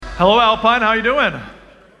Hello, Alpine. How you doing?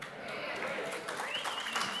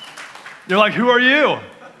 You're like, who are you?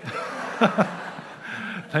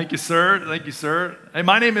 Thank you, sir. Thank you, sir. Hey,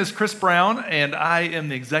 my name is Chris Brown, and I am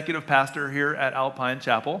the executive pastor here at Alpine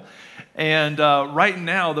Chapel. And right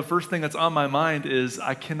now, the first thing that's on my mind is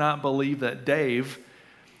I cannot believe that Dave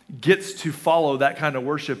gets to follow that kind of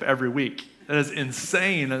worship every week. That is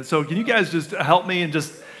insane. And so can you guys just help me in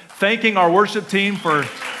just thanking our worship team for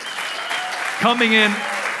coming in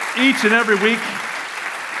each and every week.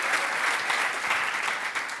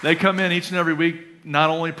 They come in each and every week not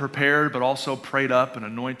only prepared, but also prayed up and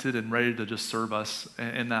anointed and ready to just serve us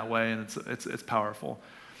in that way, and it's powerful.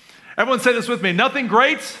 Everyone say this with me. Nothing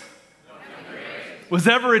great was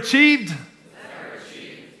ever achieved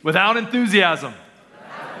without enthusiasm.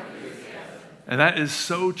 And that is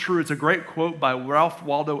so true. It's a great quote by Ralph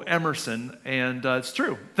Waldo Emerson, and it's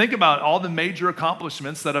true. Think about all the major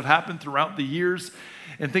accomplishments that have happened throughout the years,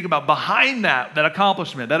 and think about behind that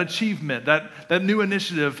accomplishment, that achievement, that new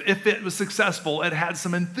initiative, if it was successful, it had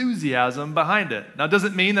some enthusiasm behind it. Now, it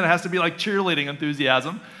doesn't mean that it has to be like cheerleading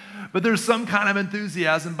enthusiasm, but there's some kind of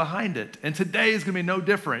enthusiasm behind it. And today is going to be no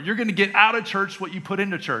different. You're going to get out of church what you put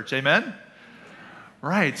into church, amen?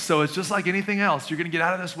 Right, so it's just like anything else. You're going to get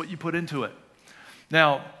out of this what you put into it.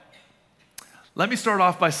 Now, let me start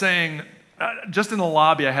off by saying, just in the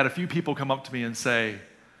lobby, I had a few people come up to me and say,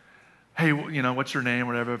 hey, what's your name,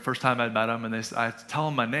 whatever, first time I met them, and I tell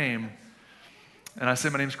them my name, and I say,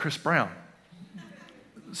 my name's Chris Brown.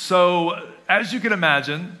 So, as you can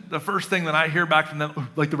imagine, the first thing that I hear back from them,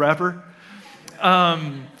 like the rapper,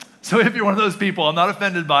 so if you're one of those people, I'm not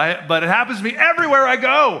offended by it, but it happens to me everywhere I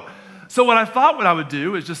go. So what I would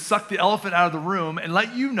do is just suck the elephant out of the room and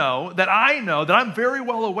let you know that I'm very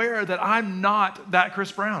well aware that I'm not that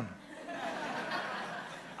Chris Brown.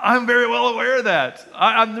 I'm very well aware of that.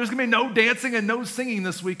 There's going to be no dancing and no singing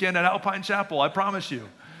this weekend at Alpine Chapel, I promise you.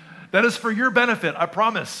 That is for your benefit, I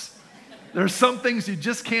promise. There's some things you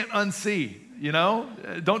just can't unsee,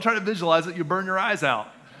 Don't try to visualize it, you burn your eyes out.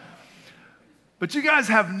 But you guys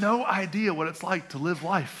have no idea what it's like to live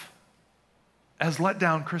life as let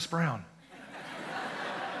down Chris Brown.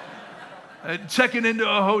 Checking into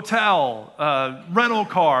a hotel, rental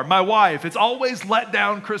car, my wife, it's always let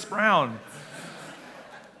down Chris Brown.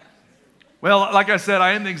 Well, like I said,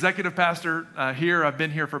 I am the executive pastor here. I've been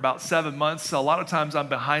here for about 7 months. So a lot of times I'm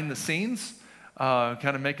behind the scenes, kind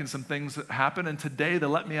of making some things happen. And today they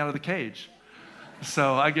let me out of the cage.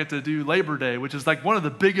 So I get to do Labor Day, which is like one of the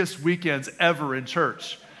biggest weekends ever in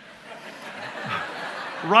church.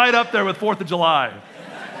 Right up there with 4th of July.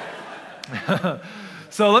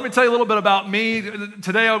 So let me tell you a little bit about me.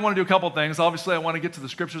 Today I want to do a couple things. Obviously I want to get to the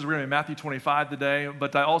scriptures. We're going to be in Matthew 25 today,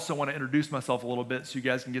 but I also want to introduce myself a little bit so you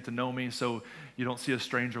guys can get to know me, so you don't see a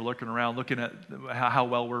stranger looking around, looking at how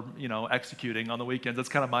well we're executing on the weekends. That's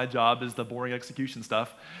kind of my job, is the boring execution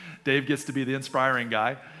stuff. Dave gets to be the inspiring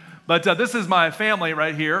guy. But this is my family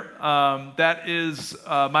right here. That is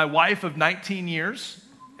my wife of 19 years.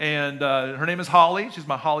 And her name is Holly. She's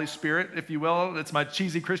my Holly Spirit, if you will. It's my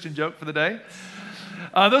cheesy Christian joke for the day.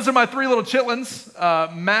 Those are my three little chitlins,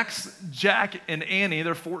 Max, Jack, and Annie.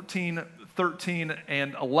 They're 14, 13,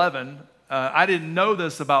 and 11. I didn't know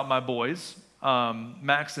this about my boys,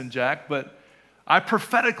 Max and Jack, but I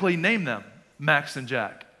prophetically named them Max and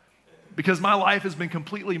Jack because my life has been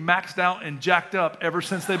completely maxed out and jacked up ever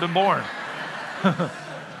since they've been born.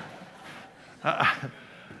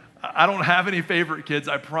 I don't have any favorite kids,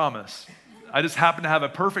 I promise. I just happen to have a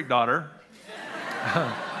perfect daughter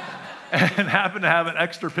and happen to have an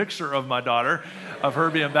extra picture of my daughter, of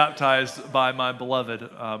her being baptized by my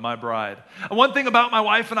beloved, my bride. One thing about my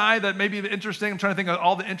wife and I that may be interesting, I'm trying to think of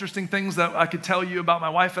all the interesting things that I could tell you about my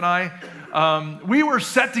wife and I. We were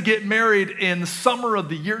set to get married in the summer of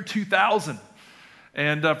the year 2000.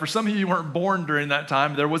 And for some of you who weren't born during that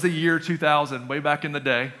time, there was a year 2000 way back in the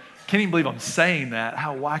day. Can't even believe I'm saying that.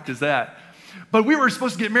 How whacked is that? But we were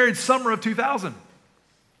supposed to get married summer of 2000.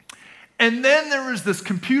 And then there was this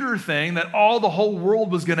computer thing that the whole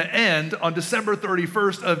world was going to end on December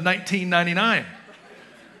 31st of 1999.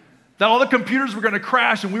 That all the computers were going to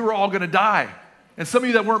crash and we were all going to die. And some of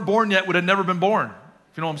you that weren't born yet would have never been born,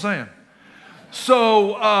 if you know what I'm saying.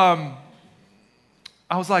 So I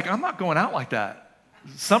was like, I'm not going out like that.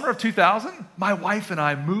 Summer of 2000, my wife and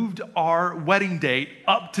I moved our wedding date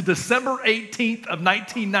up to December 18th of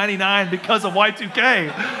 1999 because of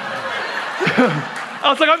Y2K. I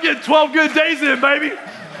was like, I'm getting 12 good days in, baby. You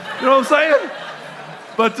know what I'm saying?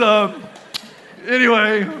 But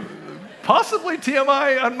anyway, possibly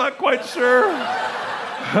TMI, I'm not quite sure.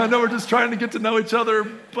 I know we're just trying to get to know each other,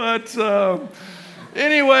 but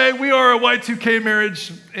Anyway, we are a Y2K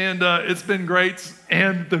marriage, and it's been great.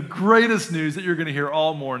 And the greatest news that you're going to hear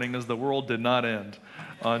all morning is the world did not end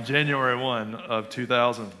on January 1 of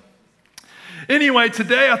 2000. Anyway,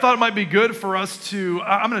 today I thought it might be good for us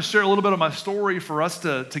I'm going to share a little bit of my story for us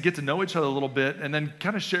to get to know each other a little bit, and then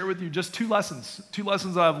kind of share with you just two lessons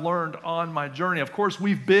I've learned on my journey. Of course,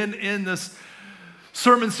 we've been in this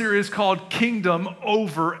sermon series called Kingdom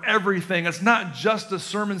Over Everything. It's not just a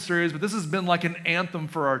sermon series, but this has been like an anthem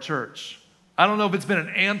for our church. I don't know if it's been an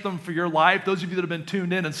anthem for your life. Those of you that have been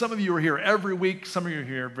tuned in, and some of you are here every week, some of you are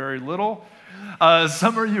here very little.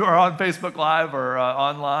 Some of you are on Facebook Live or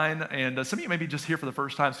online, and some of you may be just here for the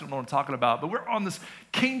first time, so don't know what I'm talking about. But we're on this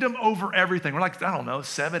kingdom over everything. We're like, I don't know,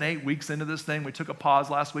 7-8 weeks into this thing. We took a pause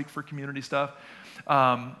last week for community stuff.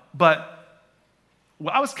 But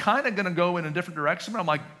I was kind of going to go in a different direction, but I'm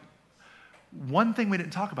like, one thing we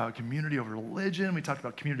didn't talk about, community over religion. We talked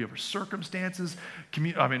about community over circumstances,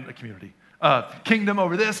 community. Kingdom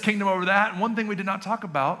over this, kingdom over that. And one thing we did not talk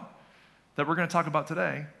about that we're going to talk about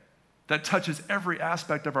today that touches every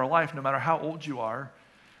aspect of our life, no matter how old you are,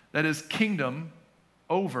 that is kingdom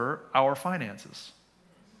over our finances.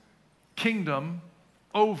 Kingdom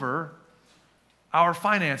over our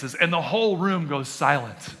finances. And the whole room goes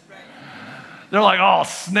silent. They're like, oh,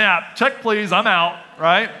 snap, check please, I'm out,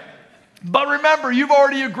 right? But remember, you've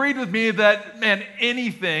already agreed with me that, man,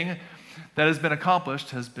 anything that has been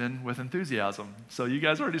accomplished has been with enthusiasm. So you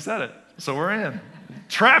guys already said it. So we're in.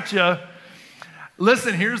 Trapped you.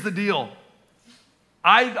 Listen, here's the deal.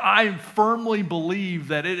 I firmly believe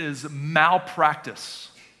that it is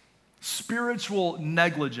malpractice, spiritual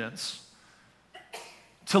negligence,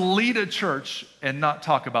 to lead a church and not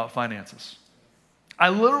talk about finances. I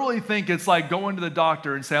literally think it's like going to the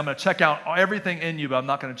doctor and say, I'm going to check out everything in you, but I'm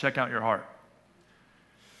not going to check out your heart.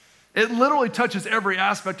 It literally touches every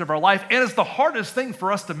aspect of our life, and it's the hardest thing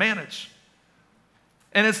for us to manage.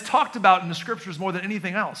 And it's talked about in the scriptures more than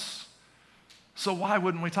anything else. So why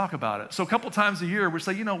wouldn't we talk about it? So a couple times a year, we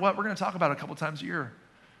say, you know what, we're going to talk about it a couple times a year.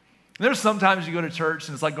 And there's sometimes you go to church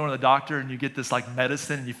and it's like going to the doctor and you get this like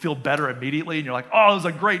medicine and you feel better immediately and you're like, oh, it was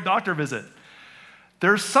a great doctor visit.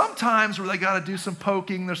 There's some times where they got to do some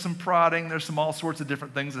poking, there's some prodding, there's some all sorts of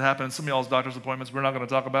different things that happen in some of y'all's doctor's appointments we're not going to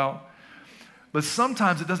talk about. But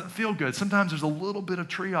sometimes it doesn't feel good. Sometimes there's a little bit of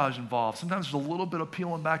triage involved. Sometimes there's a little bit of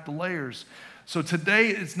peeling back the layers. So today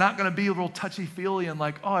it's not going to be a little touchy-feely and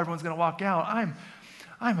like, oh, everyone's going to walk out.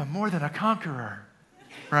 I'm a more than a conqueror,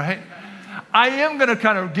 right? I am going to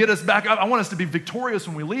kind of get us back up. I want us to be victorious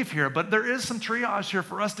when we leave here, but there is some triage here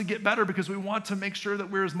for us to get better because we want to make sure that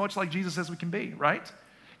we're as much like Jesus as we can be, right?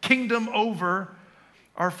 Kingdom over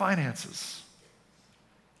our finances.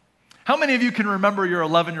 How many of you can remember your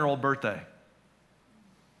 11-year-old birthday?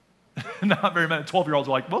 Not very many. 12-year-olds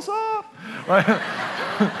are like, what's up? Right?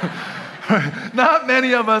 Not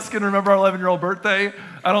many of us can remember our 11-year-old birthday.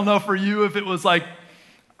 I don't know for you if it was like,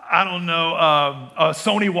 I don't know, a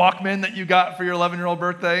Sony Walkman that you got for your 11-year-old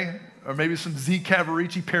birthday, or maybe some Z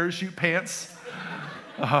Cavaricci parachute pants.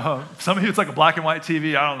 Some of you, it's like a black and white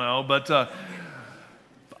TV, I don't know. But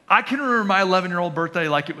I can remember my 11-year-old birthday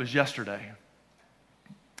like it was yesterday.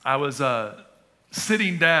 I was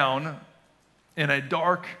sitting down in a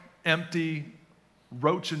dark, empty,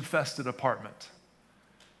 roach-infested apartment.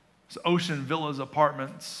 It's Ocean Villas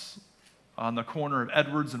Apartments on the corner of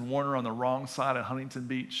Edwards and Warner on the wrong side of Huntington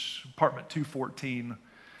Beach, apartment 214.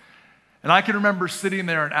 And I can remember sitting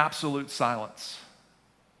there in absolute silence.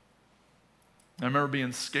 I remember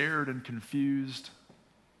being scared and confused.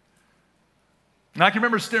 And I can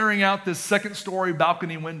remember staring out this second-story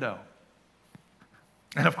balcony window.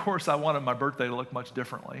 And of course, I wanted my birthday to look much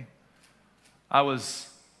differently. I was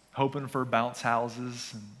hoping for bounce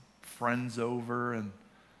houses and friends over and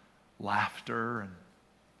laughter and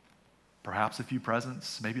perhaps a few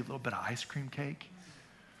presents, maybe a little bit of ice cream cake.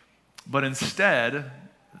 But instead,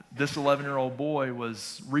 this 11-year-old boy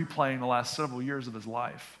was replaying the last several years of his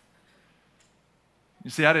life. You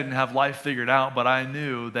see, I didn't have life figured out, but I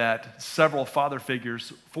knew that 4 father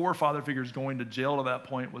figures going to jail to that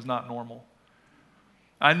point was not normal.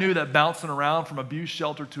 I knew that bouncing around from abuse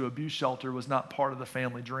shelter to abuse shelter was not part of the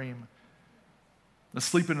family dream.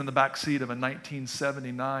 Sleeping in the back seat of a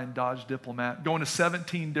 1979 Dodge Diplomat, going to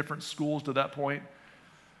 17 different schools to that point,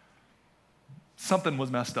 something was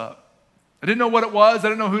messed up. I didn't know what it was. I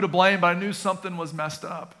didn't know who to blame, but I knew something was messed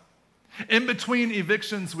up. In between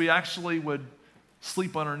evictions, we actually would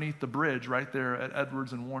sleep underneath the bridge right there at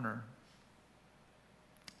Edwards and Warner.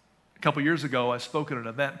 A couple years ago, I spoke at an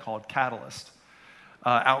event called Catalyst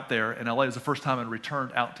out there in LA. It was the first time I'd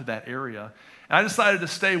returned out to that area. And I decided to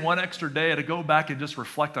stay one extra day to go back and just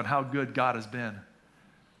reflect on how good God has been.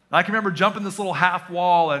 And I can remember jumping this little half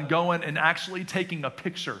wall and going and actually taking a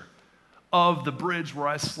picture of the bridge where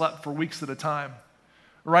I slept for weeks at a time.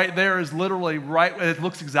 Right there is literally it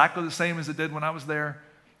looks exactly the same as it did when I was there.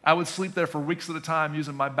 I would sleep there for weeks at a time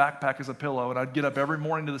using my backpack as a pillow, and I'd get up every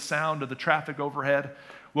morning to the sound of the traffic overhead.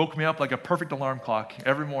 Woke me up like a perfect alarm clock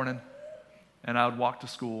every morning, and I would walk to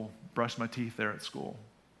school, brush my teeth there at school.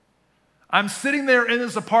 I'm sitting there in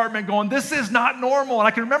this apartment going, this is not normal. And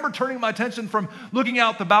I can remember turning my attention from looking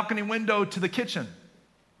out the balcony window to the kitchen.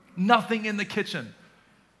 Nothing in the kitchen.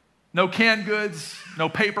 No canned goods, no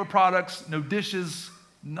paper products, no dishes,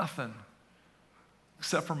 nothing.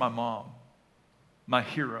 Except for my mom, my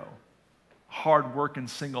hero, hard-working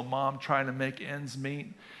single mom trying to make ends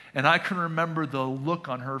meet. And I can remember the look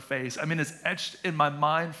on her face. I mean, it's etched in my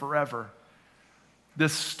mind forever.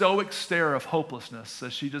 This stoic stare of hopelessness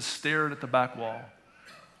as she just stared at the back wall.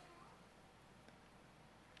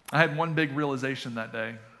 I had one big realization that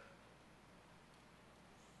day.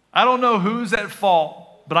 I don't know who's at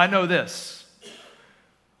fault, but I know this.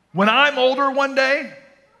 When I'm older one day,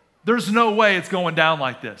 there's no way it's going down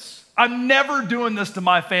like this. I'm never doing this to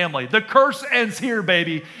my family. The curse ends here,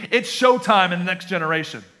 baby. It's showtime in the next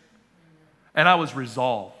generation. And I was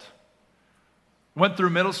resolved. Went through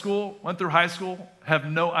middle school, went through high school, have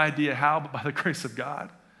no idea how, but by the grace of God.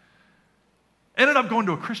 Ended up going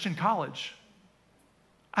to a Christian college.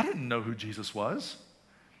 I didn't know who Jesus was,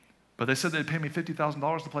 but they said they'd pay me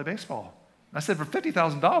 $50,000 to play baseball. I said, for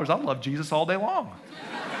 $50,000, I'd love Jesus all day long.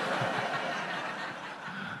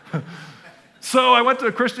 So I went to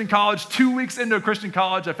a Christian college. 2 weeks into a Christian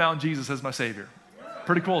college, I found Jesus as my Savior.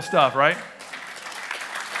 Pretty cool stuff, right?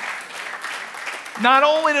 Not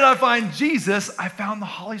only did I find Jesus, I found the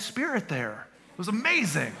Holy Spirit there. It was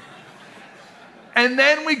amazing. And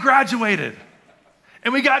then we graduated,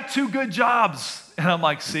 and we got 2 good jobs. And I'm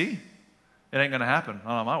like, see, it ain't going to happen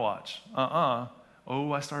on my watch.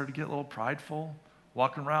 Oh, I started to get a little prideful,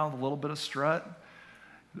 walking around with a little bit of strut.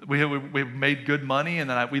 We made good money, and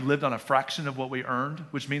then we lived on a fraction of what we earned,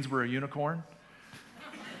 which means we're a unicorn.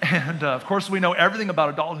 And, of course, we know everything about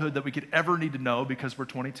adulthood that we could ever need to know because we're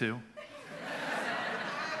 22.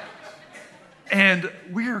 And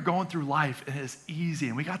we are going through life, and it's easy.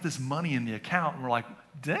 And we got this money in the account, and we're like,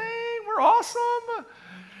 dang, we're awesome.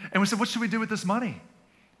 And we said, what should we do with this money?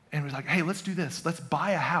 And we're like, hey, let's do this. Let's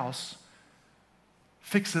buy a house,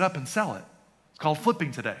 fix it up, and sell it. It's called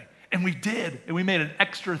flipping today. And we did. And we made an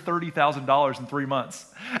extra $30,000 in 3 months.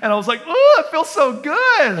 And I was like, oh, it feels so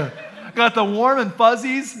good. Got the warm and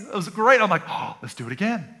fuzzies. It was great. I'm like, oh, let's do it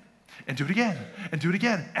again. And do it again, and do it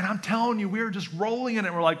again. And I'm telling you, we were just rolling in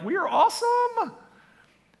it. We're like, we are awesome.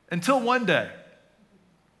 Until one day,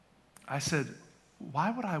 I said, why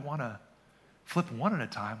would I want to flip 1 at a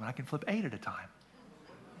time when I can flip 8 at a time?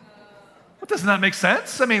 Well, doesn't that make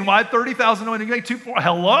sense? I mean, why 30,000 when you make 2, 4?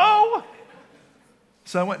 Hello?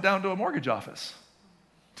 So I went down to a mortgage office.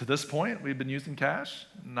 To this point, we'd been using cash,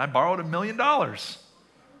 and I borrowed $1 million.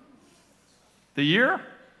 The year?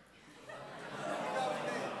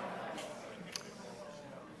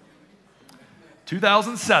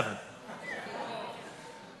 2007.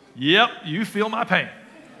 Yep, you feel my pain.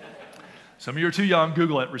 Some of you are too young,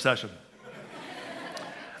 Google it, recession.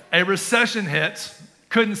 A recession hit,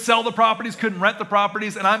 couldn't sell the properties, couldn't rent the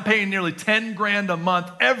properties, and I'm paying nearly $10,000 a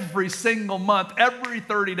month every single month, every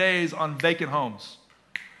 30 days on vacant homes.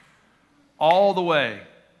 All the way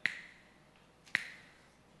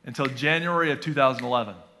until January of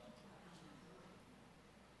 2011.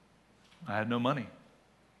 I had no money.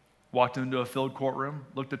 Walked into a filled courtroom,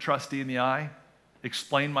 looked a trustee in the eye,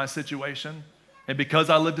 explained my situation, and because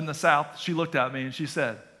I lived in the South, she looked at me and she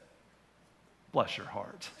said, bless your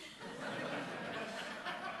heart.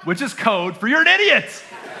 Which is code for you're an idiot.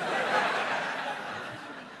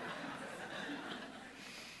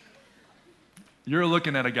 You're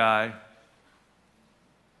looking at a guy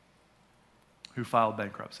who filed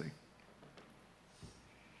bankruptcy.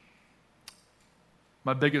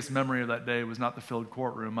 My biggest memory of that day was not the filled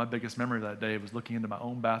courtroom. My biggest memory of that day was looking into my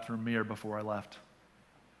own bathroom mirror before I left.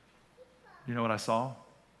 You know what I saw?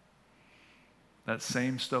 That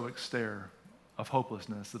same stoic stare of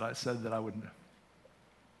hopelessness that I said that I would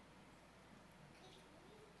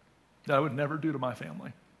never do to my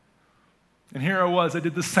family. And here I was, I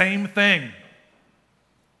did the same thing.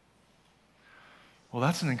 Well,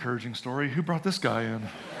 that's an encouraging story. Who brought this guy in?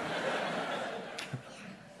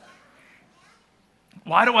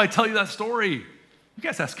 Why do I tell you that story? You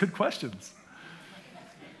guys ask good questions.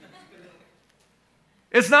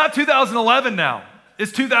 It's not 2011 now.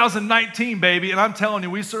 It's 2019, baby. And I'm telling you,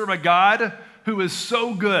 we serve a God who is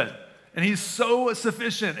so good And he's so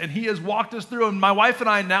sufficient, and he has walked us through. And my wife and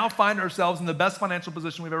I now find ourselves in the best financial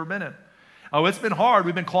position we've ever been in. Oh, it's been hard.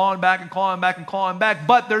 We've been clawing back and clawing back and clawing back.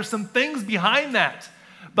 But there's some things behind that,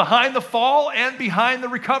 behind the fall and behind the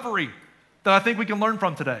recovery, that I think we can learn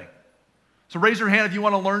from today. So raise your hand if you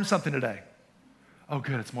want to learn something today. Oh,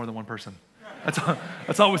 good. It's more than one person.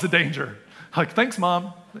 That's always a danger. Like, thanks,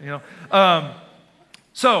 Mom.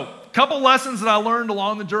 So, a couple lessons that I learned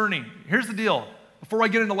along the journey. Here's the deal. Before I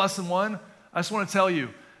get into lesson one, I just want to tell you,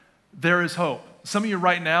 there is hope. Some of you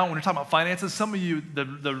right now, when you're talking about finances, some of you,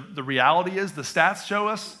 the reality is, the stats show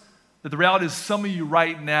us that the reality is some of you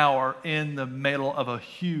right now are in the middle of a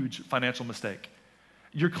huge financial mistake.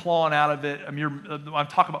 You're clawing out of it. I mean, I'm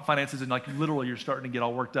talking about finances and like literally you're starting to get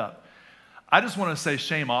all worked up. I just want to say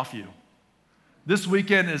shame off you. This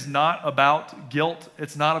weekend is not about guilt.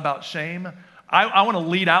 It's not about shame. I want to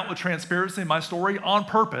lead out with transparency in my story on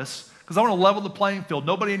purpose because I want to level the playing field.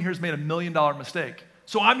 Nobody in here has made $1 million mistake.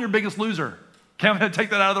 So I'm your biggest loser. Okay, I'm going to take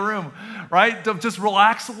that out of the room, right? Just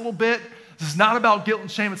relax a little bit. This is not about guilt and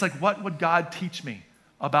shame. It's like, what would God teach me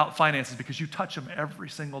about finances? Because you touch them every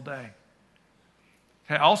single day.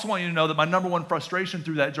 Okay, I also want you to know that my number one frustration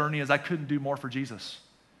through that journey is I couldn't do more for Jesus.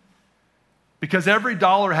 Because every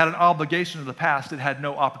dollar had an obligation to the past, it had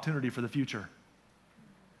no opportunity for the future.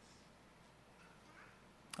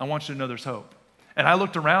 I want you to know there's hope. And I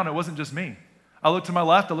looked around, it wasn't just me. I looked to my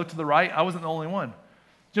left, I looked to the right, I wasn't the only one.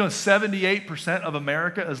 You know, 78% of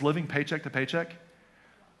America is living paycheck to paycheck.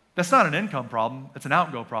 That's not an income problem, it's an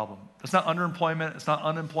outgo problem. It's not underemployment, it's not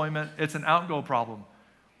unemployment, it's an outgo problem.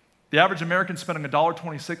 The average American is spending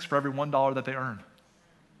 $1.26 for every $1 that they earn.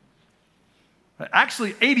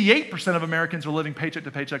 Actually, 88% of Americans are living paycheck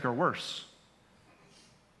to paycheck or worse.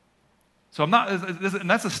 So and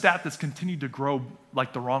that's a stat that's continued to grow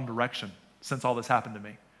like the wrong direction since all this happened to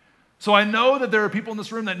me. So I know that there are people in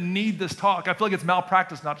this room that need this talk. I feel like it's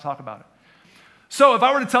malpractice not to talk about it. So if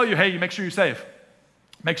I were to tell you, hey, you make sure you save,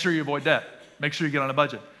 make sure you avoid debt, make sure you get on a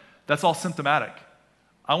budget, that's all symptomatic.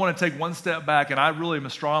 I want to take one step back, and I really am a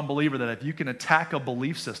strong believer that if you can attack a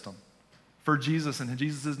belief system for Jesus and in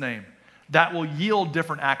Jesus' name, that will yield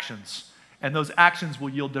different actions, and those actions will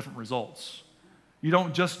yield different results. You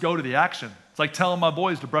don't just go to the action. It's like telling my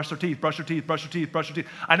boys to brush their teeth, brush their teeth, brush their teeth, brush their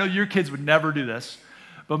teeth. I know your kids would never do this,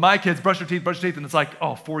 but my kids brush their teeth, and it's like,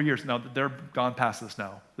 4 years. No, they're gone past this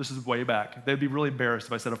now. This is way back. They'd be really embarrassed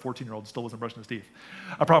if I said a 14-year-old still wasn't brushing his teeth.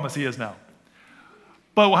 I promise he is now.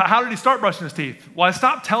 But how did he start brushing his teeth? Well, I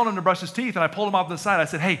stopped telling him to brush his teeth, and I pulled him off to the side. I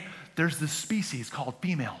said, hey, there's this species called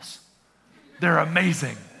females. They're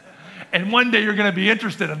amazing. And one day you're going to be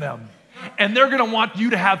interested in them. And they're going to want you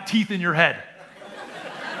to have teeth in your head.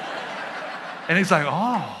 And he's like,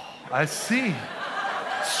 oh, I see.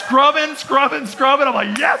 Scrubbing. I'm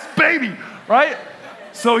like, yes, baby, right?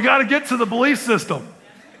 So we got to get to the belief system.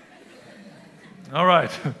 All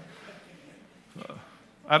right.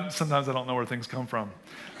 Sometimes I don't know where things come from.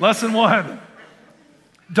 Lesson one,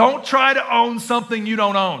 don't try to own something you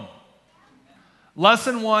don't own.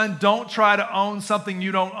 Lesson one, don't try to own something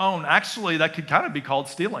you don't own. Actually, that could kind of be called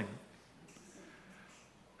stealing.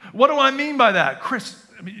 What do I mean by that? Chris,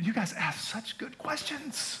 you guys ask such good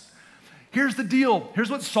questions. Here's the deal. Here's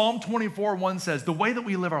what Psalm 24:1 says. The way that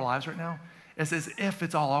we live our lives right now is as if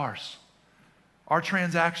it's all ours. Our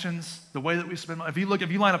transactions, the way that we spend, if you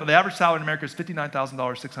line up, the average salary in America is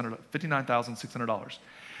 $59,600.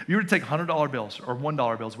 If you were to take $100 bills or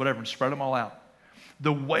 $1 bills, whatever, and spread them all out,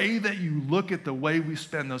 the way that you look at the way we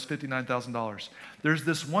spend those $59,000, there's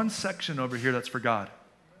this one section over here that's for God.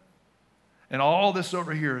 And all this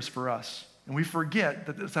over here is for us. And we forget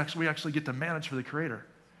that we actually get to manage for the Creator.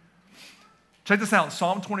 Check this out.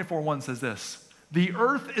 Psalm 24:1 says this, the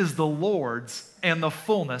earth is the Lord's and the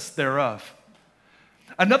fullness thereof.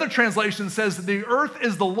 Another translation says the earth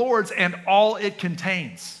is the Lord's and all it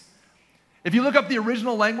contains. If you look up the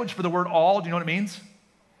original language for the word all, do you know what it means?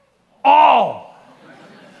 All.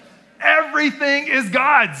 Everything is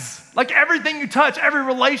God's. Like everything you touch, every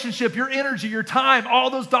relationship, your energy, your time, all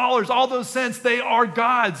those dollars, all those cents, they are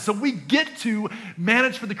God's. So we get to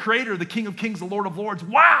manage for the Creator, the King of Kings, the Lord of Lords.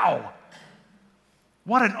 Wow.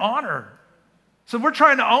 What an honor. So we're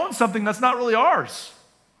trying to own something that's not really ours.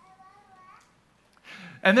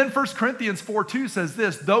 And then 1 Corinthians 4:2 says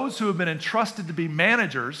this, those who have been entrusted to be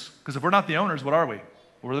managers, because if we're not the owners, what are we?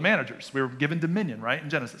 We're the managers. We were given dominion, right, in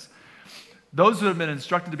Genesis. Those who have been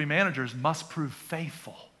instructed to be managers must prove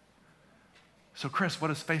faithful. So Chris, what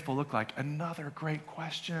does faithful look like? Another great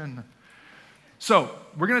question. So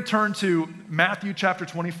we're going to turn to Matthew chapter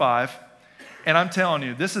 25, and I'm telling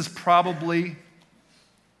you, this is probably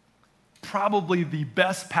the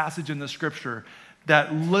best passage in the scripture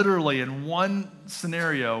that literally in one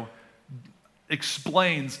scenario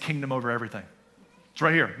explains kingdom over everything. It's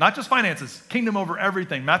right here. Not just finances, kingdom over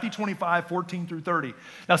everything. Matthew 25, 14 through 30.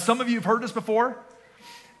 Now, some of you have heard this before,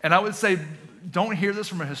 and I would say don't hear this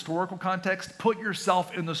from a historical context. Put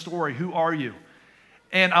yourself in the story. Who are you?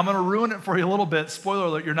 And I'm going to ruin it for you a little bit. Spoiler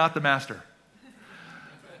alert, you're not the master.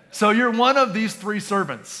 So you're one of these three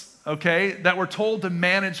servants, okay, that were told to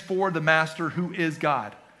manage for the master who is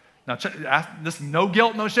God. Now, this no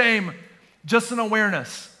guilt, no shame, just an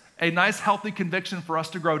awareness, a nice, healthy conviction for us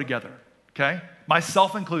to grow together, okay?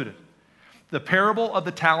 Myself included. The parable of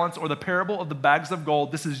the talents or the parable of the bags of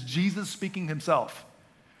gold, this is Jesus speaking himself.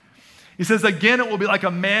 He says, again, it will be like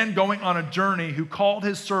a man going on a journey who called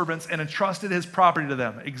his servants and entrusted his property to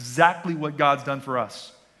them. Exactly what God's done for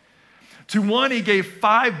us. To one, he gave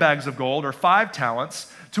 5 bags of gold or 5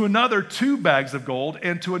 talents. To another, 2 bags of gold.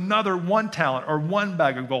 And to another, 1 talent or 1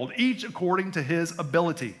 bag of gold, each according to his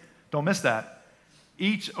ability. Don't miss that.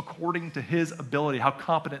 Each according to his ability, how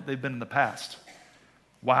competent they've been in the past.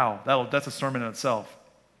 Wow, that's a sermon in itself.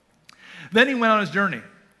 Then he went on his journey.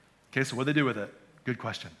 Okay, so what did they do with it? Good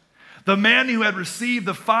question. The man who had received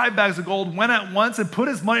the 5 bags of gold went at once and put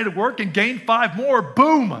his money to work and gained 5 more.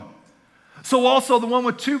 Boom. So also the one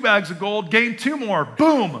with 2 bags of gold gained 2 more.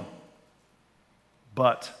 Boom.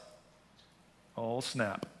 But, oh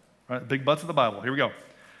snap. All right, big butts of the Bible. Here we go.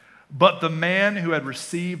 But the man who had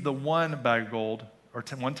received the 1 bag of gold, or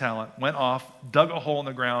 1 talent, went off, dug a hole in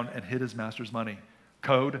the ground, and hid his master's money.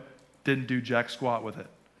 Code, didn't do jack squat with it.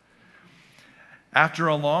 After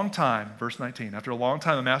a long time, verse 19, after a long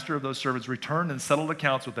time, the master of those servants returned and settled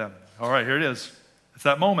accounts with them. All right, here it is. It's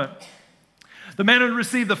that moment. The man who had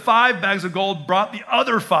received the 5 bags of gold brought the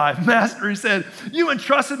other 5. Master, he said, you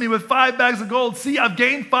entrusted me with 5 bags of gold. See, I've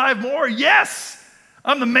gained 5 more. Yes,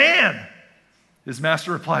 I'm the man. His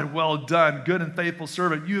master replied, well done, good and faithful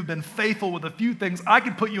servant. You have been faithful with a few things. I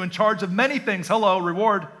can put you in charge of many things. Hello,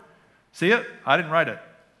 reward. See it? I didn't write it.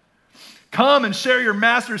 Come and share your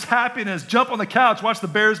master's happiness. Jump on the couch. Watch the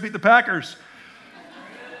Bears beat the Packers.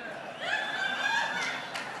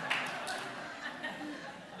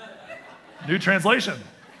 New translation.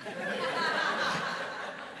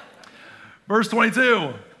 Verse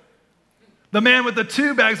 22. The man with the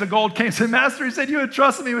 2 bags of gold came to his master. He said, you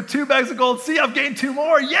entrusted me with 2 bags of gold. See, I've gained 2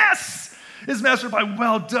 more. Yes. His master replied,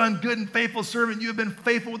 well done, good and faithful servant. You have been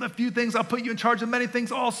faithful with a few things. I'll put you in charge of many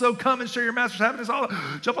things also. Come and share your master's happiness. I'll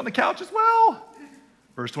jump on the couch as well.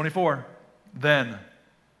 Verse 24. Then,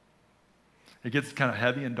 it gets kind of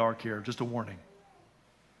heavy and dark here. Just a warning.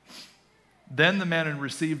 Then the man who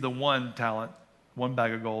received the 1 talent, 1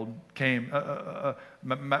 bag of gold, came.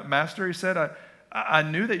 Master, he said, I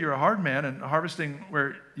knew that you're a hard man and harvesting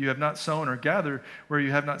where you have not sown or gathered, where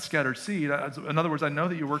you have not scattered seed. In other words, I know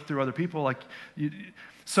that you work through other people.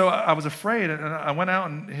 So I was afraid, and I went out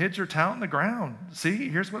and hid your talent in the ground. See,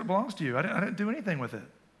 here's what belongs to you. I didn't do anything with it.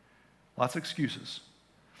 Lots of excuses.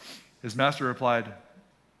 His master replied,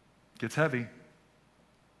 gets heavy.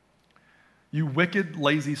 You wicked,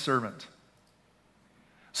 lazy servant.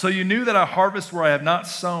 So you knew that I harvest where I have not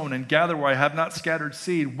sown and gather where I have not scattered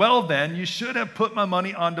seed. Well then, you should have put my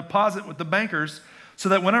money on deposit with the bankers so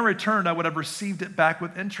that when I returned, I would have received it back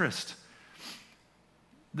with interest.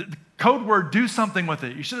 The code word, do something with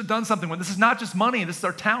it. You should have done something with it. This is not just money. This is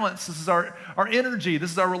our talents. This is our energy.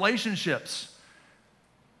 This is our relationships.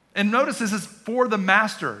 And notice this is for the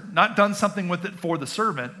master, not done something with it for the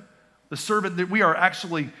servant. The servant that we're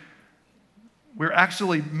actually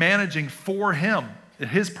managing for him.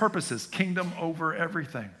 His purposes, kingdom over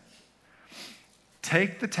everything.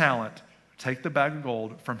 Take the talent, take the bag of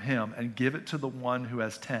gold from him and give it to the one who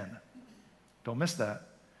has 10. Don't miss that.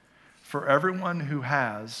 For everyone who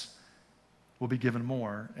has will be given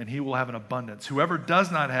more, and he will have an abundance. Whoever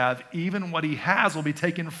does not have, even what he has will be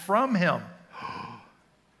taken from him.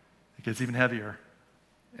 It gets even heavier.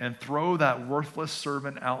 And throw that worthless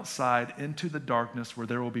servant outside into the darkness where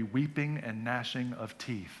there will be weeping and gnashing of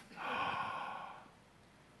teeth.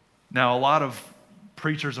 Now, a lot of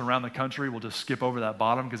preachers around the country will just skip over that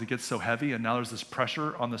bottom because it gets so heavy, and now there's this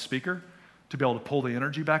pressure on the speaker to be able to pull the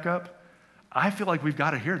energy back up. I feel like we've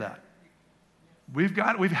got to hear that. We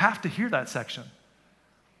have to hear that section.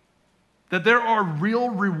 That there are real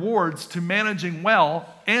rewards to managing well,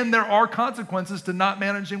 and there are consequences to not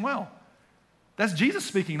managing well. That's Jesus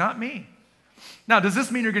speaking, not me. Now, does this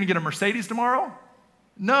mean you're going to get a Mercedes tomorrow?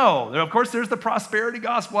 No. Of course, there's the prosperity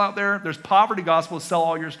gospel out there. There's poverty gospel, sell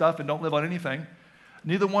all your stuff and don't live on anything.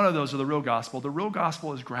 Neither one of those are the real gospel. The real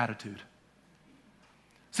gospel is gratitude.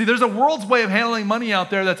 See, there's a world's way of handling money out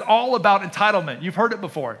there that's all about entitlement. You've heard it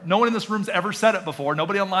before. No one in this room's ever said it before.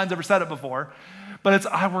 Nobody online's ever said it before. But it's,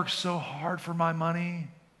 I work so hard for my money.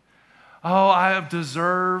 Oh, I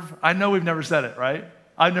deserve. I know we've never said it, right?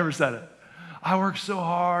 I've never said it. I work so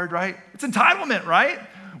hard, right? It's entitlement, right?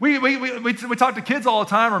 We talk to kids all the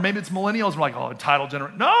time, or maybe it's millennials. We're like, oh, entitled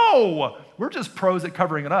generation. No, we're just pros at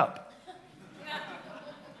covering it up.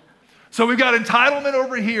 So we've got entitlement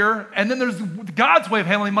over here, and then there's God's way of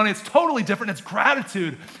handling money. It's totally different. It's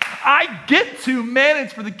gratitude. I get to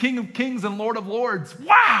manage for the King of Kings and Lord of Lords.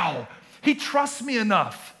 Wow. He trusts me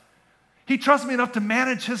enough. He trusts me enough to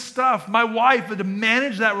manage his stuff. My wife to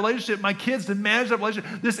manage that relationship. My kids to manage that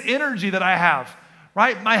relationship. This energy that I have,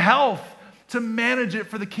 right? My health to manage it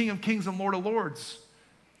for the King of Kings and Lord of Lords.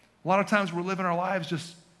 A lot of times we're living our lives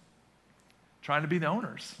just trying to be the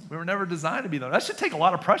owners. We were never designed to be the owners. That should take a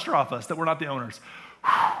lot of pressure off us that we're not the owners.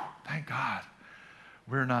 Whew, thank God.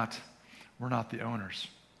 We're not the owners.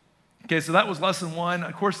 Okay, so that was lesson one.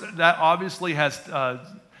 Of course, that obviously has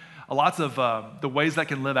lots of the ways that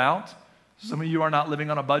can live out. Some of you are not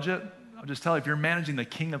living on a budget. I'll just tell you, if you're managing the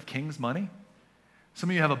King of Kings money, some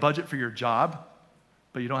of you have a budget for your job,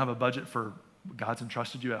 but you don't have a budget for God's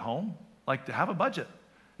entrusted you at home. Like, to have a budget.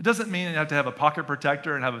 It doesn't mean you have to have a pocket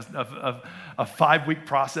protector and have a 5-week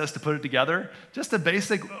process to put it together. Just a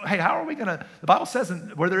basic, hey, how are we going to, the Bible says,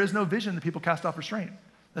 where there is no vision, the people cast off restraint.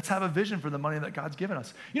 Let's have a vision for the money that God's given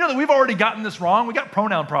us. You know that we've already gotten this wrong? We got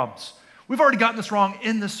pronoun problems. We've already gotten this wrong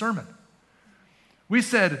in this sermon. We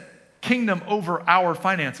said kingdom over our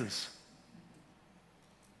finances,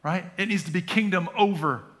 right? It needs to be kingdom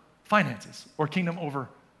over finances or kingdom over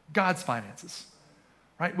God's finances.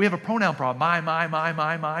 Right? We have a pronoun problem. My,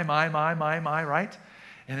 right?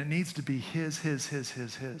 And it needs to be his. I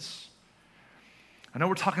know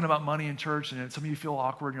we're talking about money in church, and some of you feel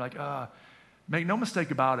awkward, and you're like, make no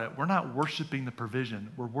mistake about it. We're not worshiping the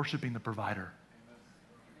provision. We're worshiping the provider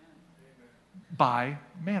by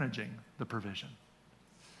managing the provision.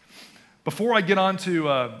 Before I get on to,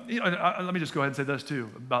 let me just go ahead and say this too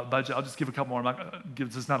about budget. I'll just give a couple more. I'm not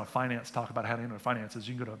this is not a finance talk about how to handle finances.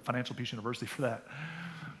 You can go to Financial Peace University for that.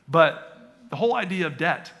 But the whole idea of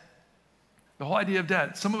debt,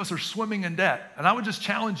 some of us are swimming in debt. And I would just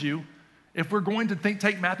challenge you, if we're going to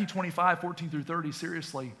take Matthew 25, 14 through 30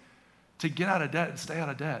 seriously, to get out of debt and stay out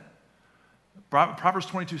of debt. Proverbs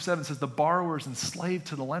 22:7 says, the borrower is enslaved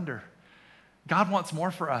to the lender. God wants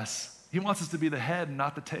more for us. He wants us to be the head and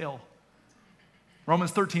not the tail.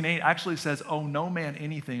 Romans 13:8 actually says, owe no man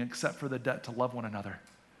anything except for the debt to love one another.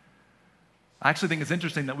 I actually think it's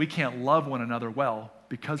interesting that we can't love one another well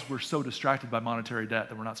because we're so distracted by monetary debt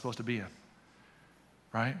that we're not supposed to be in,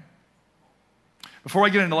 right? Before I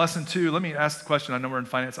get into lesson 2, let me ask the question. I know we're in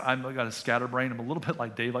finance. I've got a scatterbrain. I'm a little bit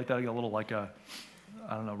like Dave like that. I got a little like a,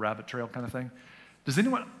 rabbit trail kind of thing. Does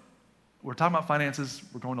anyone, we're talking about finances.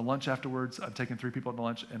 We're going to lunch afterwards. I've taken 3 people to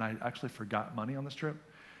lunch, and I actually forgot money on this trip.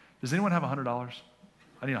 Does anyone have $100?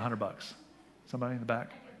 I need $100. Somebody in the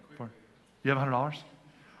back? You have $100?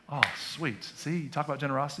 Oh, sweet. See, you talk about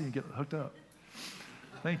generosity, you get hooked up.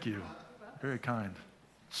 Thank you. Very kind.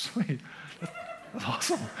 Sweet. That's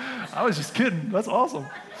awesome. I was just kidding. That's awesome.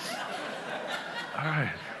 All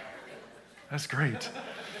right. That's great.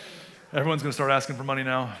 Everyone's going to start asking for money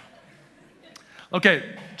now. Okay,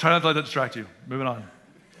 try not to let that distract you. Moving on.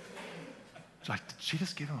 She's like, did she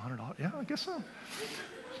just give him $100? Yeah, I guess so.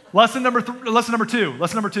 Lesson number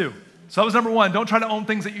 2. So that was number 1. Don't try to own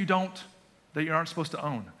things that you aren't supposed to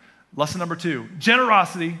own. Lesson number 2.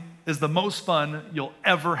 Generosity is the most fun you'll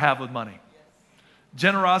ever have with money.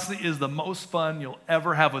 Generosity is the most fun you'll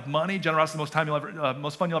ever have with money. Generosity is the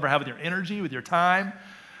most fun you'll ever have with your energy, with your time.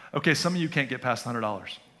 Okay, some of you can't get past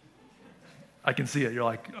 $100. I can see it. You're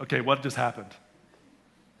like, okay, what just happened?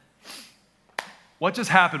 What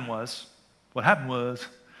happened was,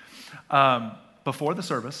 before the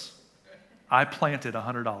service, I planted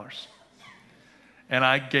 $100. And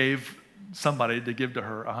I gave somebody to give to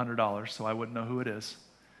her $100 so I wouldn't know who it is.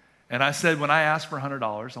 And I said, when I ask for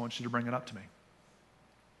 $100, I want you to bring it up to me.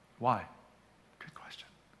 Why? Good question.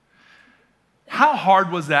 How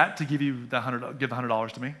hard was that to give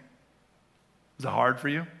 $100 to me? Was it hard for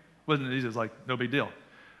you? Wasn't it easy? It was like, no big deal.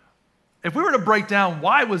 If we were to break down,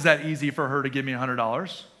 why was that easy for her to give me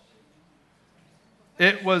 $100?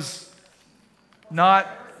 It was not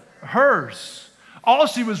hers. All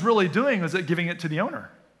she was really doing was giving it to the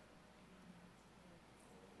owner.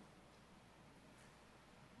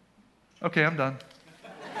 Okay, I'm done.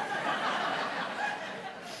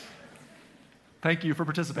 Thank you for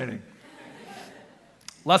participating.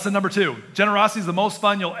 Lesson number 2, generosity is the most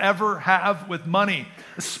fun you'll ever have with money,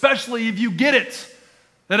 especially if you get it,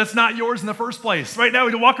 that it's not yours in the first place. Right now,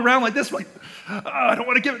 we can walk around like this, like, I don't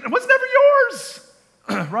want to give it. It was never yours.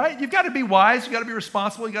 right? You've got to be wise. You've got to be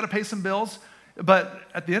responsible. You've got to pay some bills. But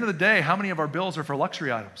at the end of the day, how many of our bills are for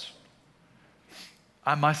luxury items?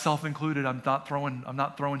 I, myself included, I'm not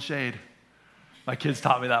throwing shade. My kids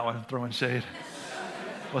taught me that one, throwing shade.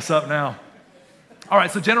 What's up now? All right,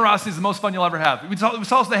 so generosity is the most fun you'll ever have. We saw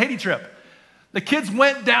this the Haiti trip. The kids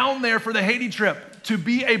went down there for the Haiti trip to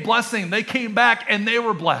be a blessing. They came back and they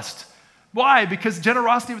were blessed. Why? Because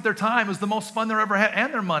generosity with their time was the most fun they'll ever have,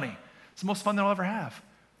 and their money. It's the most fun they'll ever have.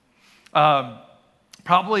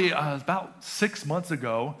 Probably about 6 months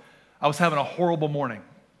ago, I was having a horrible morning.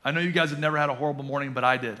 I know you guys have never had a horrible morning, but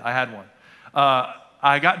I did. I had one.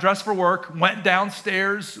 I got dressed for work, went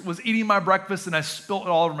downstairs, was eating my breakfast, and I spilled it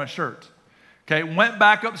all over my shirt. Okay, went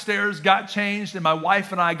back upstairs, got changed, and my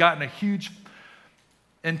wife and I got in a huge,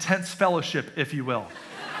 intense fellowship, if you will.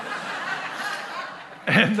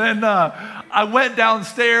 And then I went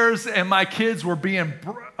downstairs, and my kids were being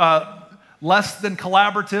less than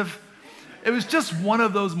collaborative. It was just one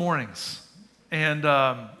of those mornings. And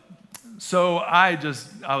so I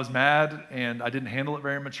was mad, and I didn't handle it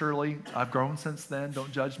very maturely. I've grown since then,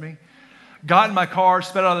 don't judge me. Got in my car,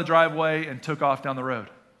 sped out of the driveway, and took off down the road.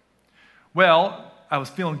 Well, I was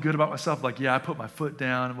feeling good about myself, like, yeah, I put my foot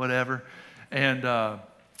down, whatever. And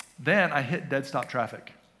then I hit dead stop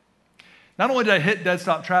traffic. Not only did I hit dead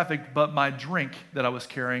stop traffic, but my drink that I was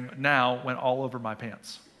carrying now went all over my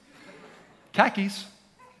pants. Khakis.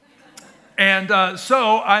 And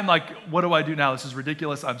so I'm like, what do I do now? This is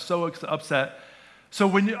ridiculous. I'm so upset. So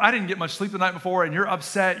I didn't get much sleep the night before, and you're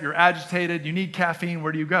upset, you're agitated, you need caffeine,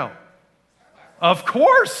 where do you go? Of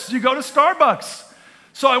course, you go to Starbucks.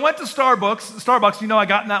 So I went to Starbucks, I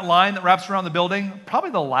got in that line that wraps around the building. Probably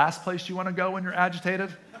the last place you want to go when you're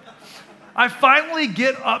agitated. I finally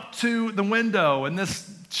get up to the window, and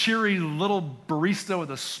this cheery little barista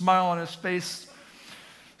with a smile on his face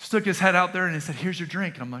stuck his head out there and he said, here's your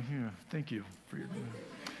drink. And I'm like, yeah, thank you for your drink.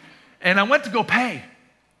 And I went to go pay,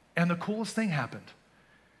 and the coolest thing happened.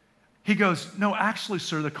 He goes, no, actually,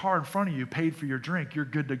 sir, the car in front of you paid for your drink. You're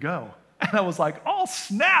good to go. And I was like, oh,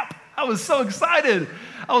 snap. I was so excited.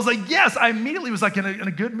 I was like, yes. I immediately was like in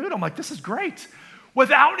a good mood. I'm like, this is great.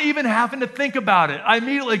 Without even having to think about it, I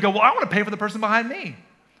immediately go, well, I want to pay for the person behind me.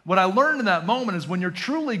 What I learned in that moment is when you're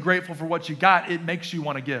truly grateful for what you got, it makes you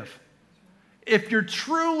want to give. If you're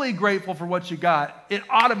truly grateful for what you got, it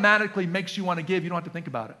automatically makes you want to give. You don't have to think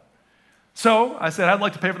about it. So I said, I'd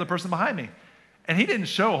like to pay for the person behind me. And he didn't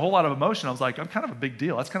show a whole lot of emotion. I was like, I'm kind of a big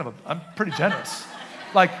deal. I'm pretty generous.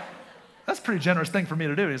 Like, that's a pretty generous thing for me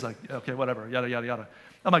to do. He's like, okay, whatever, yada, yada, yada.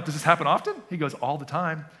 I'm like, does this happen often? He goes, all the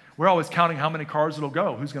time. We're always counting how many cars it'll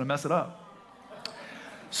go. Who's going to mess it up?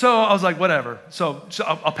 So I was like, whatever. So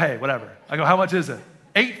I'll pay, whatever. I go, how much is it?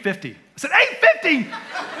 $8.50. I said, $8.50?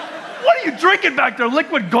 What are you drinking back there,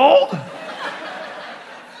 liquid gold?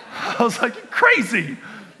 I was like, you're crazy.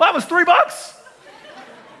 That was $3.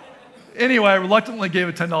 Anyway, I reluctantly gave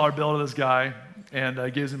a $10 bill to this guy, and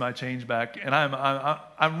he gives me my change back. And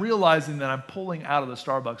I'm realizing that I'm pulling out of the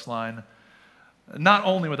Starbucks line, not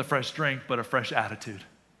only with a fresh drink, but a fresh attitude.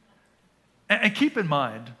 And keep in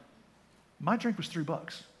mind, my drink was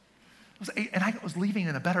 $3. And I was leaving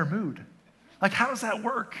in a better mood. Like, how does that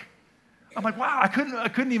work? I'm like, wow, I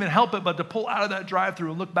couldn't even help it but to pull out of that drive-thru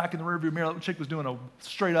and look back in the rearview mirror. That chick was doing a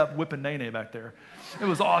straight-up whipping nay-nay back there. It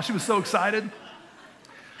was awesome. She was so excited.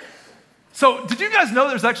 So did you guys know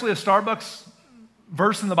there's actually a Starbucks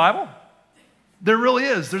verse in the Bible? There really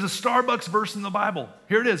is. There's a Starbucks verse in the Bible.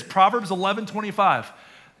 Here it is, Proverbs 11:25.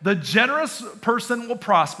 The generous person will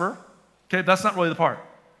prosper. Okay, that's not really the part.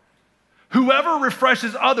 Whoever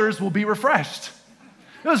refreshes others will be refreshed.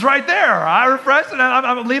 It was right there. I refreshed and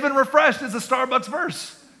I'm leaving refreshed. It's a Starbucks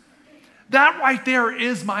verse. That right there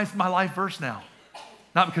is my life verse now.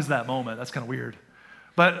 Not because of that moment. That's kind of weird.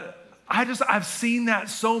 But I've seen that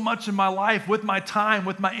so much in my life with my time,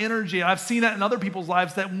 with my energy. I've seen that in other people's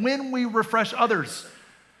lives that when we refresh others,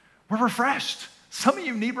 we're refreshed. Some of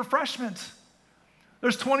you need refreshment.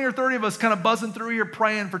 There's 20 or 30 of us kind of buzzing through here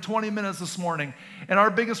praying for 20 minutes this morning. And our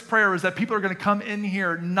biggest prayer is that people are going to come in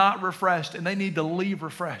here not refreshed, and they need to leave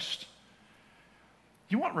refreshed.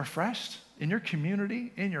 You want refreshed in your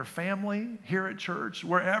community, in your family, here at church,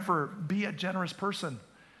 wherever. Be a generous person.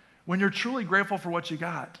 When you're truly grateful for what you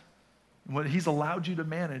got, what he's allowed you to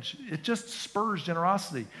manage, it just spurs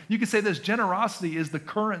generosity. You could say this: generosity is the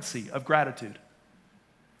currency of gratitude.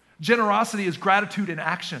 Generosity is gratitude in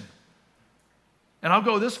action. And I'll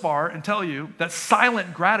go this far and tell you that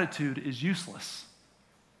silent gratitude is useless.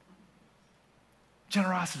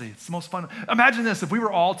 Generosity, it's the most fun. Imagine this, if we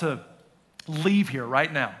were all to leave here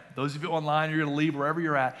right now, those of you online, you're going to leave wherever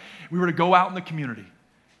you're at, we were to go out in the community,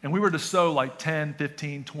 And we were to sow like $10,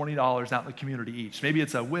 $15, $20 out in the community each. Maybe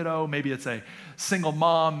it's a widow, maybe it's a single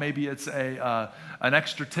mom, maybe it's an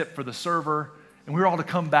extra tip for the server. And we were all to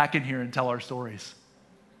come back in here and tell our stories.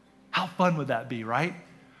 How fun would that be, right?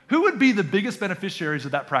 Who would be the biggest beneficiaries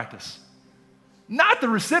of that practice? Not the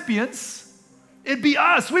recipients. It'd be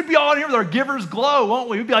us. We'd be all in here with our giver's glow, won't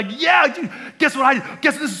we? We'd be like, yeah, guess what I did?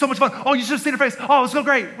 Guess what? This is so much fun. Oh, you should have seen her face. Oh, it was so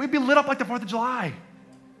great. We'd be lit up like the 4th of July.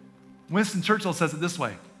 Winston Churchill says it this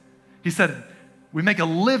way. He said, we make a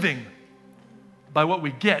living by what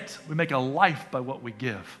we get. We make a life by what we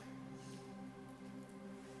give.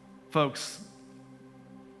 Folks,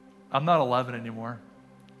 I'm not 11 anymore,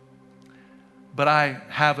 but I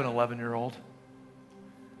have an 11-year-old.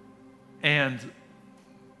 And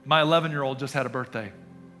my 11-year-old just had a birthday.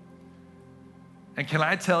 And can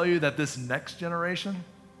I tell you that this next generation,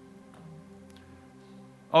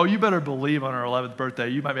 oh, you better believe on our 11th birthday,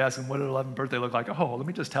 you might be asking, what did her 11th birthday look like? Oh, let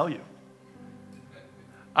me just tell you.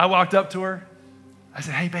 I walked up to her. I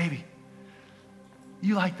said, hey, baby,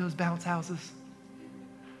 you like those bounce houses?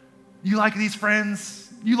 You like these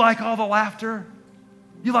friends? You like all the laughter?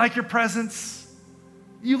 You like your presents?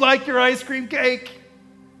 You like your ice cream cake?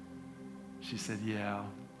 She said, yeah,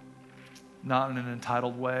 not in an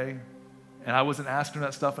entitled way. And I wasn't asking her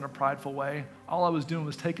that stuff in a prideful way. All I was doing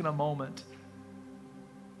was taking a moment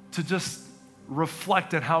to just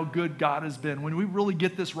reflect on how good God has been when we really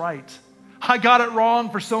get this right. I got it wrong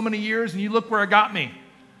for so many years, and you look where it got me.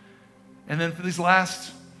 And then for these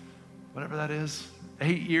last, whatever that is,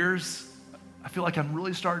 8 years, I feel like I'm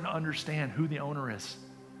really starting to understand who the owner is.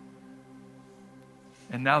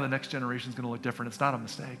 And now the next generation is going to look different. It's not a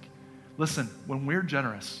mistake. Listen, when we're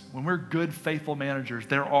generous, when we're good, faithful managers,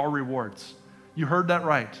 there are rewards. You heard that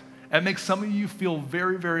right. It makes some of you feel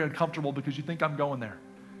very, very uncomfortable because you think I'm going there.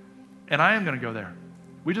 And I am going to go there.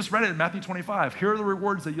 We just read it in Matthew 25. Here are the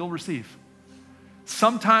rewards that you'll receive.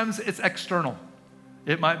 Sometimes it's external.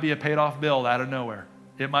 It might be a paid-off bill out of nowhere.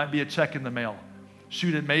 It might be a check in the mail.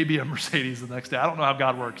 Shoot, it may be a Mercedes the next day. I don't know how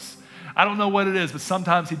God works. I don't know what it is, but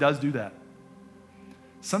sometimes he does do that.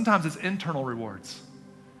 Sometimes it's internal rewards.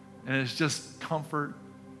 And it's just comfort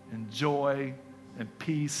and joy and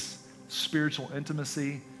peace, spiritual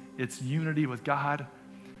intimacy. It's unity with God.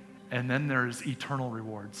 And then there's eternal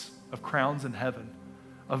rewards of crowns in heaven,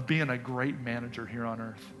 of being a great manager here on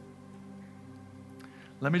earth.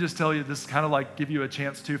 Let me just tell you, this is kind of like give you a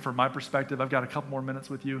chance to, from my perspective, I've got a couple more minutes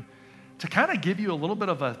with you, to kind of give you a little bit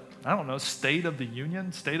of a, I don't know, state of the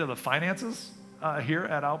union, state of the finances here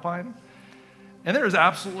at Alpine. And there is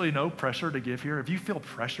absolutely no pressure to give here. If you feel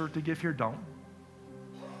pressure to give here, don't.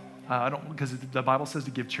 Because the Bible says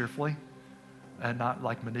to give cheerfully and not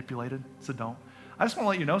like manipulated, so don't. I just want to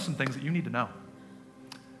let you know some things that you need to know.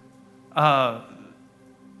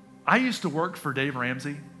 I used to work for Dave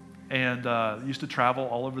Ramsey and used to travel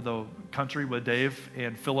all over the country with Dave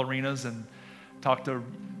and fill arenas and talk to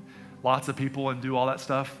lots of people and do all that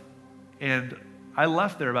stuff. And I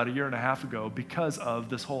left there about 1.5 years ago because of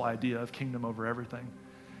this whole idea of kingdom over everything.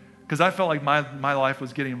 Because I felt like my life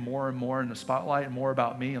was getting more and more in the spotlight and more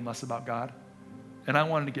about me and less about God. And I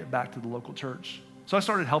wanted to get back to the local church. So I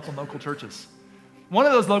started helping local churches. One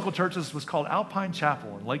of those local churches was called Alpine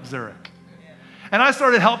Chapel in Lake Zurich. And I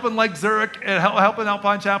started helping Lake Zurich and helping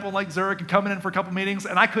Alpine Chapel in Lake Zurich and coming in for a couple meetings,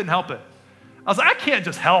 and I couldn't help it. I was like, I can't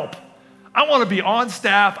just help. I want to be on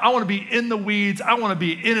staff. I want to be in the weeds. I want to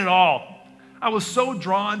be in it all. I was so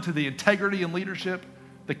drawn to the integrity and leadership,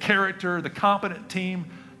 the character, the competent team,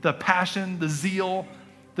 the passion, the zeal,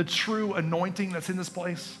 the true anointing that's in this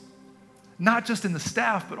place. Not just in the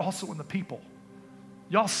staff, but also in the people.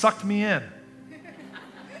 Y'all sucked me in.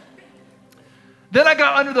 Then I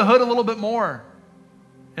got under the hood a little bit more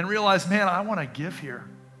and realized, man, I want to give here.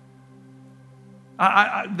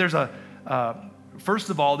 First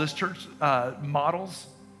of all, this church models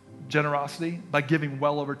generosity by giving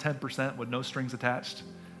well over 10% with no strings attached.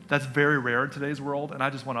 That's very rare in today's world, and I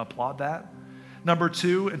just want to applaud that. Number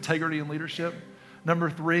 2, integrity and leadership. Number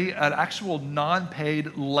 3, an actual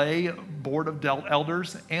non-paid lay board of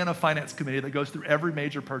elders and a finance committee that goes through every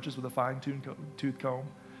major purchase with a fine-tooth comb.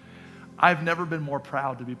 I've never been more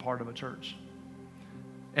proud to be part of a church.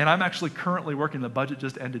 And I'm actually currently working, the budget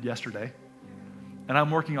just ended yesterday, and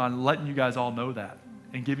I'm working on letting you guys all know that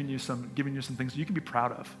and giving you some things you can be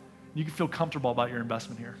proud of. You can feel comfortable about your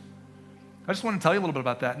investment here. I just want to tell you a little bit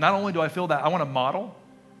about that. Not only do I feel that, I want to model,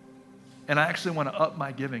 and I actually want to up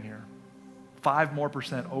my giving here. 5% more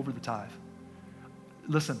over the tithe.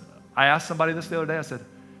 Listen, I asked somebody this the other day. I said,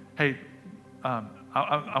 hey,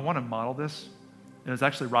 I want to model this. And it's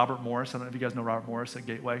actually Robert Morris. I don't know if you guys know Robert Morris at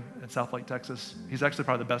Gateway in South Lake, Texas. He's actually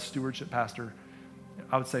probably the best stewardship pastor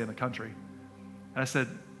I would say in the country. And I said,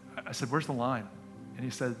 where's the line? And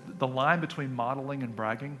he said, the line between modeling and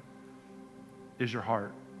bragging is your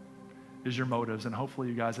heart, is your motives. And hopefully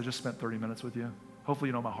you guys, I just spent 30 minutes with you. Hopefully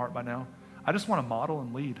you know my heart by now. I just want to model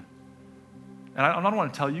and lead. And I don't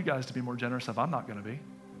want to tell you guys to be more generous if I'm not going to be.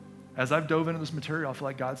 As I've dove into this material, I feel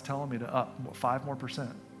like God's telling me to up 5% more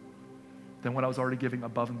than what I was already giving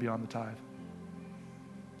above and beyond the tithe.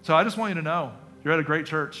 So I just want you to know, you're at a great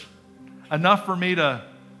church. Enough for me to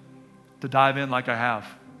dive in like I have.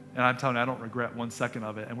 And I'm telling you, I don't regret 1 second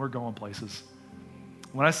of it, and we're going places.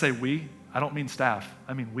 When I say we, I don't mean staff.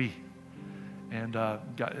 I mean we. And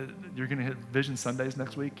you're going to hit Vision Sundays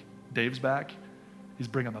next week. Dave's back. He's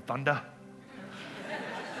bringing the thunder.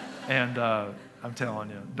 And I'm telling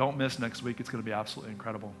you, don't miss next week. It's going to be absolutely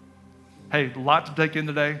incredible. Hey, a lot to take in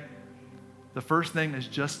today. The first thing is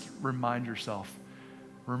just remind yourself.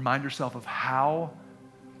 Remind yourself of how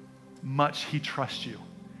much he trusts you.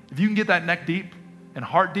 If you can get that neck deep and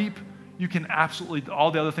heart deep, you can absolutely,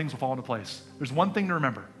 all the other things will fall into place. There's one thing to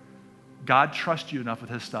remember. God trusts you enough with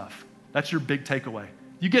his stuff. That's your big takeaway.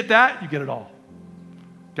 You get that, you get it all.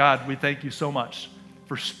 God, we thank you so much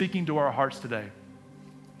for speaking to our hearts today.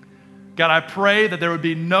 God, I pray that there would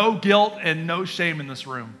be no guilt and no shame in this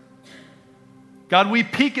room. God, we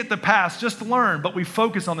peek at the past just to learn, but we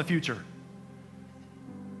focus on the future.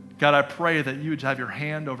 God, I pray that you would have your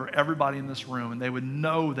hand over everybody in this room and they would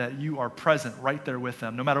know that you are present right there with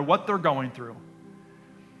them, no matter what they're going through.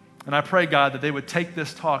 And I pray, God, that they would take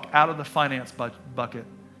this talk out of the finance bucket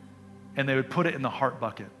and they would put it in the heart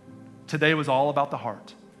bucket. Today was all about the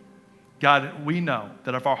heart. God, we know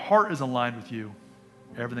that if our heart is aligned with you,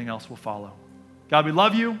 everything else will follow. God, we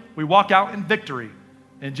love you. We walk out in victory.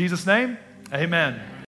 In Jesus' name, amen.